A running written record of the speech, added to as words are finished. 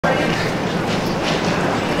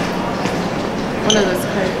One of those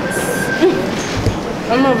cards.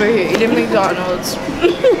 I'm over here eating McDonald's.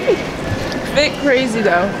 Fit crazy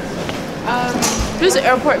though. Just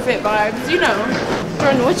airport fit vibes, you know.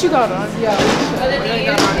 Jordyn, what you got on? Yeah.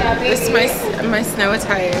 This is my snow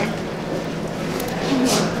attire.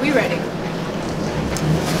 We ready.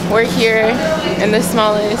 We're here in the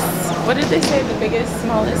smallest, what did they say, the biggest,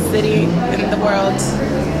 smallest city in the world.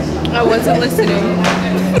 I wasn't listening.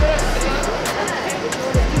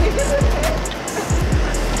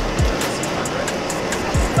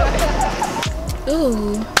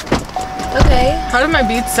 Ooh. Okay. How do my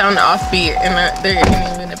beats sound offbeat and there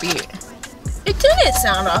ain't even a beat? It didn't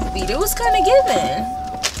sound offbeat. It was kind of given.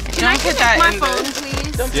 Can I put that my in phone, this?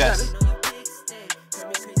 please? Don't Yes.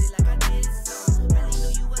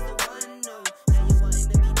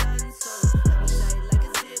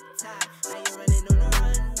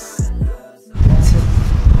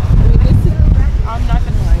 I'm not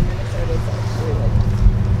gonna lie, Minnesota is actually like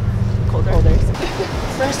colder.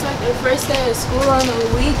 The first day of school on the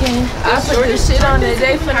weekend. I put this shit on the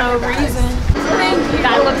day for no reason.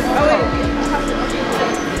 That looks so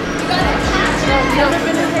You ever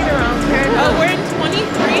been to hate around here? Oh, we're in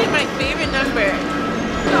 23, my favorite number.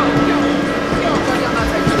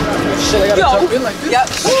 Shit, I gotta jump in like this. Yep.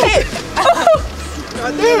 Shit.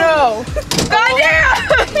 Goddamn. No. Goddamn.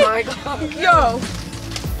 Oh my god. Yo.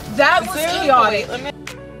 That was chaotic.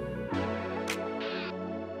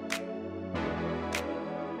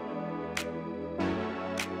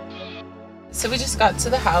 So we just got to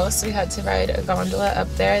the house. We had to ride a gondola up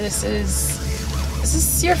there. Is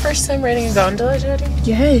this your first time riding a gondola, Jordyn?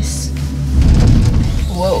 Yes.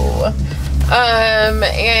 Whoa.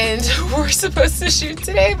 And we're supposed to shoot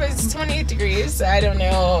today, but it's 28 degrees. So I don't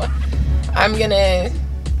know. I'm gonna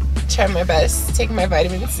try my best to take my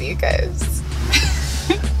vitamin C, guys.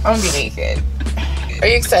 I'm gonna be naked. Are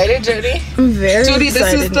you excited, Jody? I'm very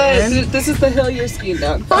excited, this is the hill you're skiing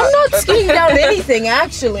down. I'm not skiing down anything,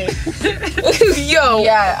 actually. Yo.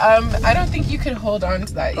 Yeah. I don't think you could hold on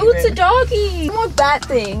to that. Ooh, it's a doggy. I want that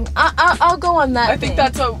thing. I'll go on that. I think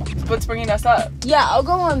that's what's bringing us up. Yeah, I'll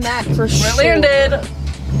go on that for sure. We're landed.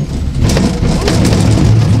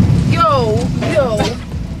 Yo.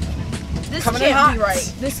 This Coming in can't hot. be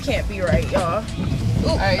right. This can't be right, y'all. Ooh,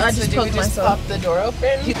 Alright, I so just do we poked just myself. pop the door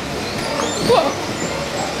open? Whoa.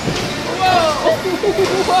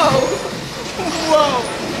 Whoa.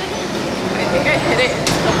 I think I hit it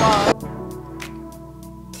into the wall.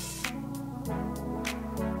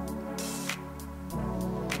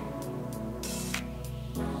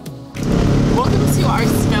 Welcome to our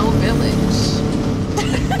snow village.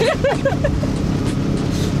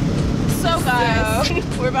 So guys,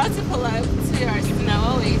 we're about to pull up to our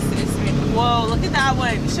snow oasis. Whoa, look at that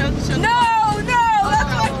one. Show No,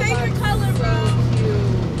 that's my favorite color, bro.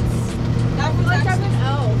 That was Like actually I'm an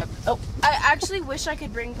elf. Oh, I actually wish I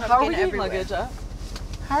could bring pumpkin How are we getting everywhere. luggage up?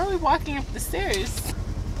 How are we walking up the stairs?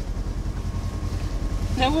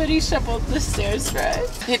 Nobody shoveled the stairs for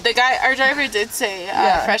us. The guy, our driver did say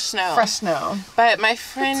fresh snow. Fresh snow. But my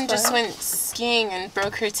friend just went skiing and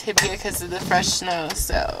broke her tibia because of the fresh snow,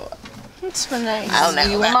 so It's so nice. I don't know.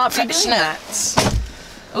 We will not be Fresh doing snow. that.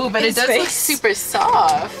 Oh, but it does look super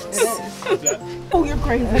soft. Oh, you're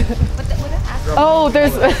crazy. Oh,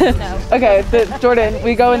 there's okay. Jordyn,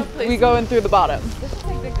 we go in through the bottom.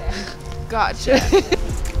 Gotcha.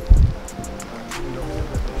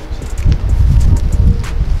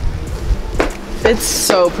 It's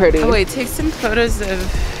so pretty. Oh wait, take some photos of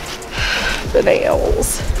The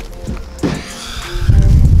nails.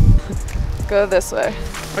 Go this way.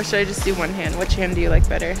 or should I just do one hand? Which hand do you like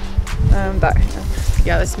better? That hand.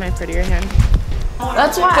 Yeah, that's my prettier hand.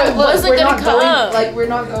 That's why I wasn't gonna come. We're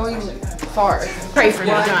not going far. Pray for me,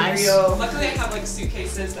 guys. Luckily, I have like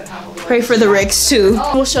suitcases that have a little. Pray for the Ricks too.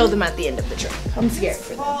 We'll show them at the end of the trip. I'm scared for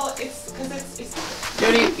them. Well, it's because it's.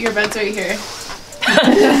 Jody, your bed's right here.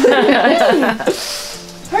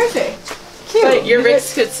 Perfect. Cute. But your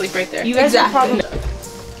Ricks could sleep right there. You guys have problems.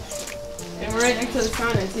 And we're right next to the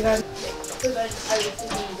sauna. See that? So then I was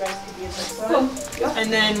thinking you guys could be in the sauna.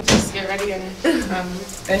 And then just get ready and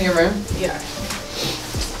In your room. yeah.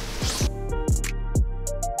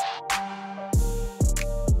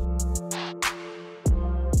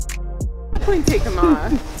 Definitely take them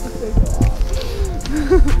off.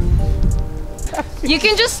 You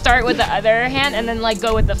can just start with the other hand and then like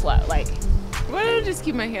go with the flow. Like, Why don't I just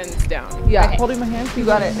keep my hands down? Yeah, Okay. holding my hand. You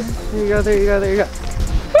got it. There you go. There you go. There you go.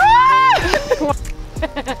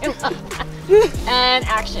 and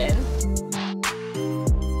action.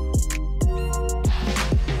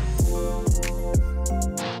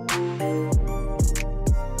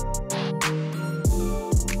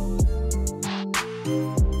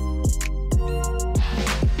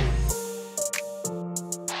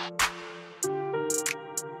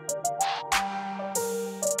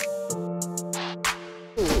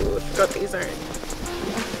 But these aren't.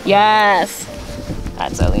 Yes.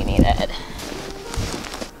 That's what we needed.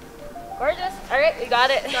 Gorgeous. All right, we got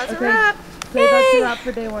it. That's a wrap. Say that's a wrap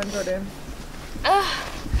for day one, Jordyn.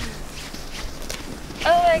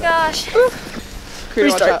 Oh my gosh.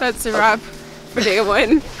 Restart. That's a wrap for day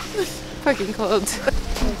one. Fucking cold.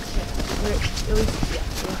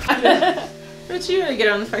 But you gotta get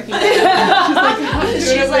on the fucking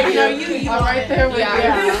She's like, no, you I'm right there with you.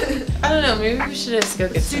 I don't know, maybe we should just go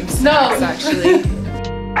get some snacks actually.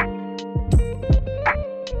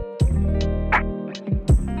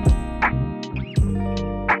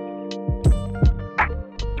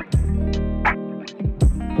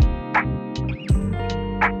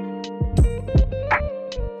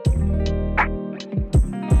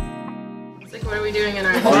 What are we doing in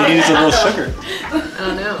our Oh, you need a little sugar. I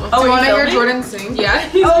don't know. Oh, do you want to hear filming? Jordyn sing? Yeah.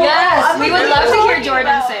 Oh, yes, we would love to hear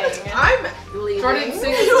Jordyn sing. I'm leaving. Jordyn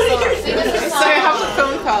sing a song. Sorry, I have a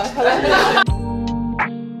phone call.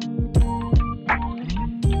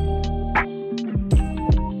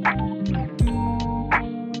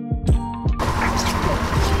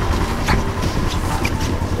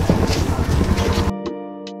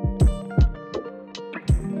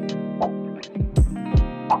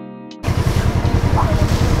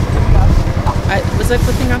 Was I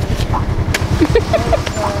flipping off the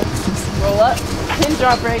Roll up. pin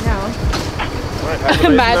drop right now?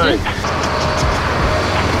 Imagine.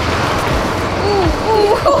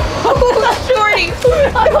 Jordy!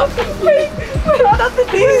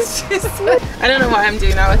 I don't know why I'm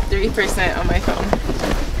doing that with 3% on my phone.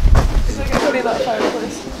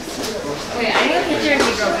 Wait, I need a picture of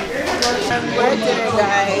you going. We're at dinner,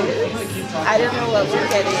 guys. I don't know what we're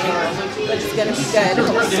getting, but it's gonna be good.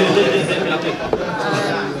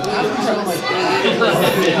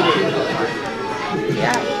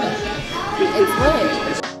 Yeah, it's lit.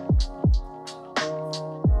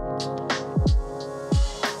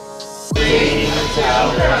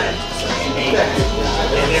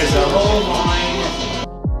 And there's a whole line.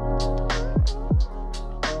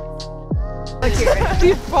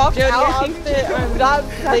 You popped out of that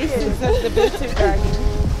laces at the boots dragging.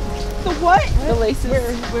 The what? The laces.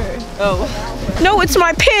 Where? Oh. No, it's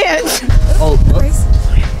my pants! Oh,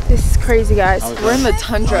 This is crazy, guys. We're in the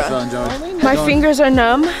tundra. My fingers are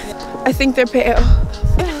numb. I think they're pale.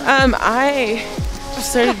 I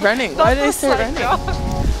started running. Why did I start running?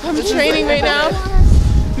 I'm training right now.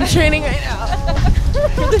 I'm training right now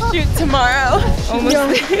for the shoot tomorrow. Almost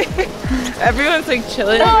there. Everyone's like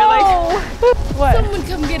chilling. No. We're like, what? Someone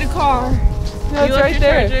come get a car. No, it's right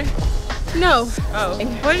there. Charger? No. Oh.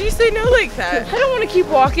 Why did you say no like that? I don't want to keep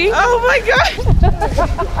walking. Oh my god.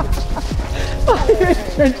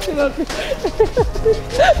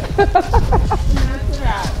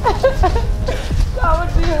 That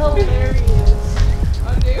would be hilarious.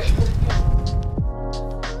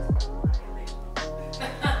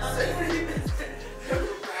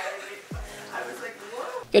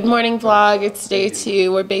 Good morning vlog, it's day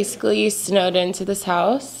 2. We're basically snowed into this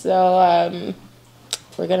house, so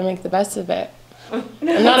we're gonna make the best of it. I'm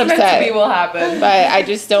not upset, will happen. but I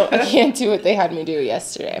can't do what they had me do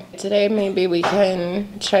yesterday. Today maybe we can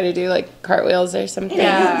try to do like cartwheels or something.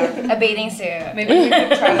 Yeah, a bathing suit. Maybe we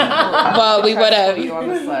could try to Well, we would have. you on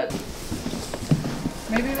the sled.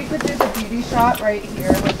 Maybe we could do the beauty shot right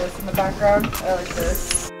here with this in the background. I like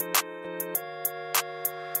this.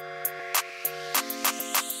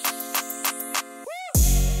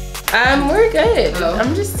 We're good.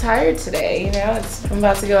 I'm just tired today, you know. I'm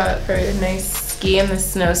about to go out for a nice ski in the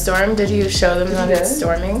snowstorm. Did you show them that it's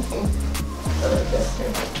storming?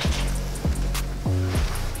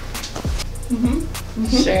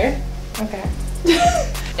 Sure? Okay.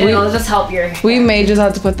 And it'll just help your... We may just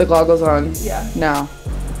have to put the goggles on. Yeah. Now.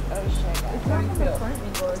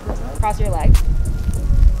 Cross your legs.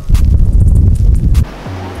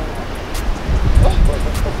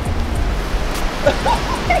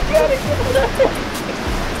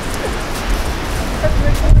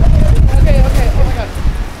 Okay, oh my god.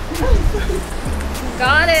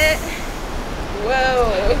 Got it.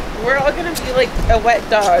 Whoa. We're all gonna be like a wet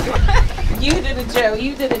dog. You did a Joe.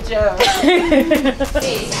 You did a Joe. It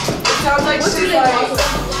sounds like she's like...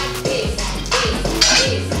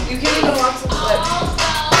 You can't even walk some slip.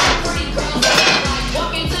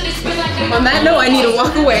 On that note, I need to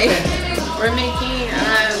walk away. We're making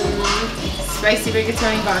spicy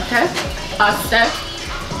rigatoni vodka pasta.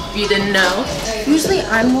 If you didn't know. Usually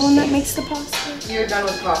I'm the one that makes the pasta. You're done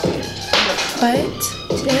with coffee. But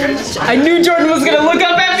today I knew Jordyn was gonna look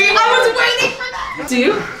up at me. I was waiting for that. Do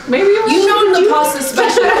you? Maybe you know the pasta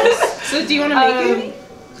specialist. So do you want to make it?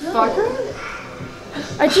 Vodka?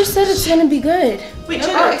 I just said it's gonna be good. Wait, No,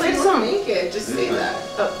 Jenna, if you don't make it, just say that.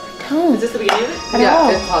 Is this the beginning of it?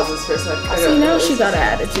 Yeah, it pauses for a second. See, now she got an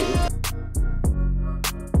attitude.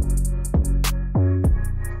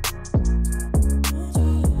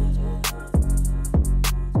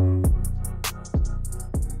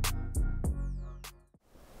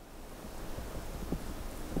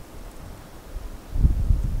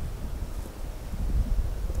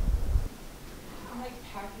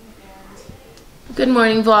 Good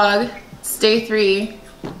morning, vlog. It's day 3.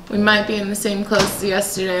 We might be in the same clothes as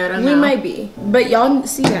yesterday. I don't know. We might be, but y'all didn't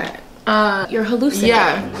see that. You're hallucinating.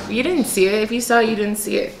 Yeah, you didn't see it. If you saw it, you didn't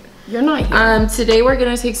see it. You're not here. Today we're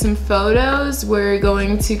gonna take some photos. We're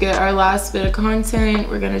going to get our last bit of content.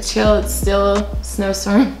 We're gonna chill. It's still a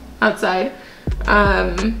snowstorm outside.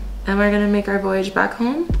 And we're gonna make our voyage back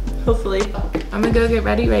home. Hopefully. I'm gonna go get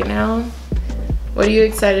ready right now. What are you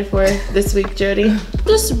excited for this week, Jody?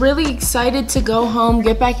 Just really excited to go home,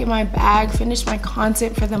 get back in my bag, finish my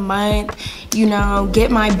content for the month, you know,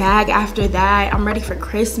 get my bag after that. I'm ready for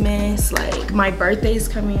Christmas, like my birthday's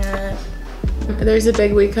coming up. There's a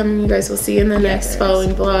big week coming. You guys will see in the next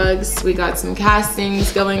following vlogs. We got some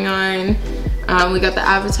castings going on. We got the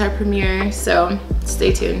Avatar premiere, so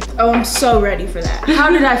stay tuned. Oh, I'm so ready for that. How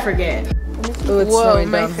did I forget? Oh, it's Whoa, snowing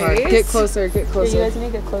my down hard. face? Get closer, get closer. You guys need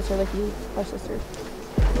to get closer like you, our sister.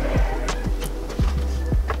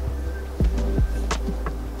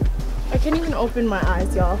 I can't even open my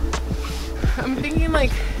eyes, y'all. I'm thinking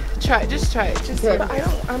like, just try it. Just But I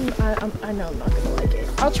know I'm not gonna like it.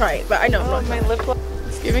 I'll try it, but I know I'm not. my lip gloss.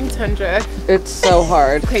 It's giving Tundra. It's so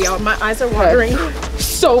hard. Okay, y'all, my eyes are watering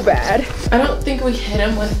so bad. I don't think we hit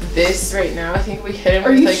him with this right now. I think we hit him Are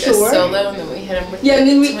with you like sure? a solo, and then we hit him with Yeah, like and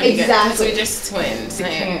then a we- twin again, 'cause exactly. we just twins. They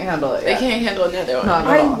can't handle it. They can't handle another one.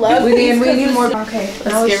 I love We these need 'cause more. Okay,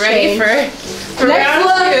 Let's get ready for Next round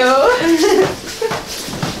vlog.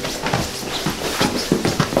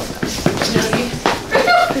 2.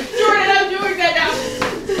 Jordan, I'm doing that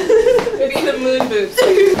now. Maybe the moon boots.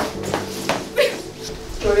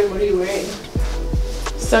 Jordan, what are you wearing?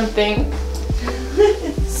 Something.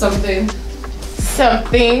 Something.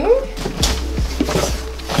 Something.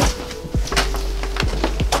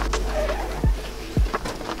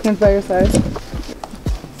 Hands by your side.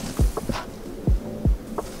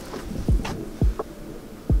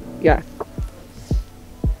 Yeah.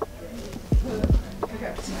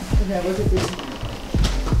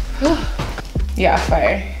 Yeah,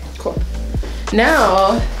 fire. Cool.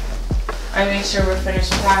 Now, I make sure we're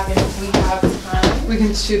finished packing if we have time. We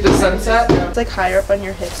can shoot the sunset. It's like higher up on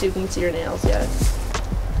your hips so you can see your nails, yeah.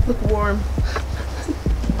 Look warm.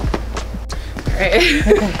 Alright.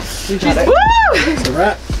 We got it. It's a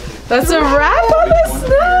wrap. That's a wrap on the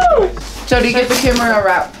snow! Jody, give the camera a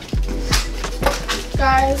wrap.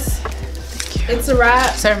 Guys, it's a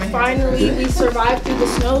wrap. Sorry, Finally, we survived through the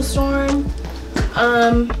snowstorm.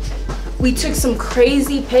 We took some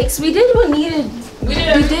crazy pics. We did what needed. We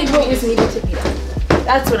did what was needed to be done.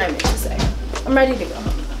 That's what I meant to say. I'm ready to go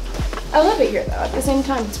home. I love it here though. At the same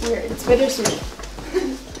time, it's weird. It's bittersweet.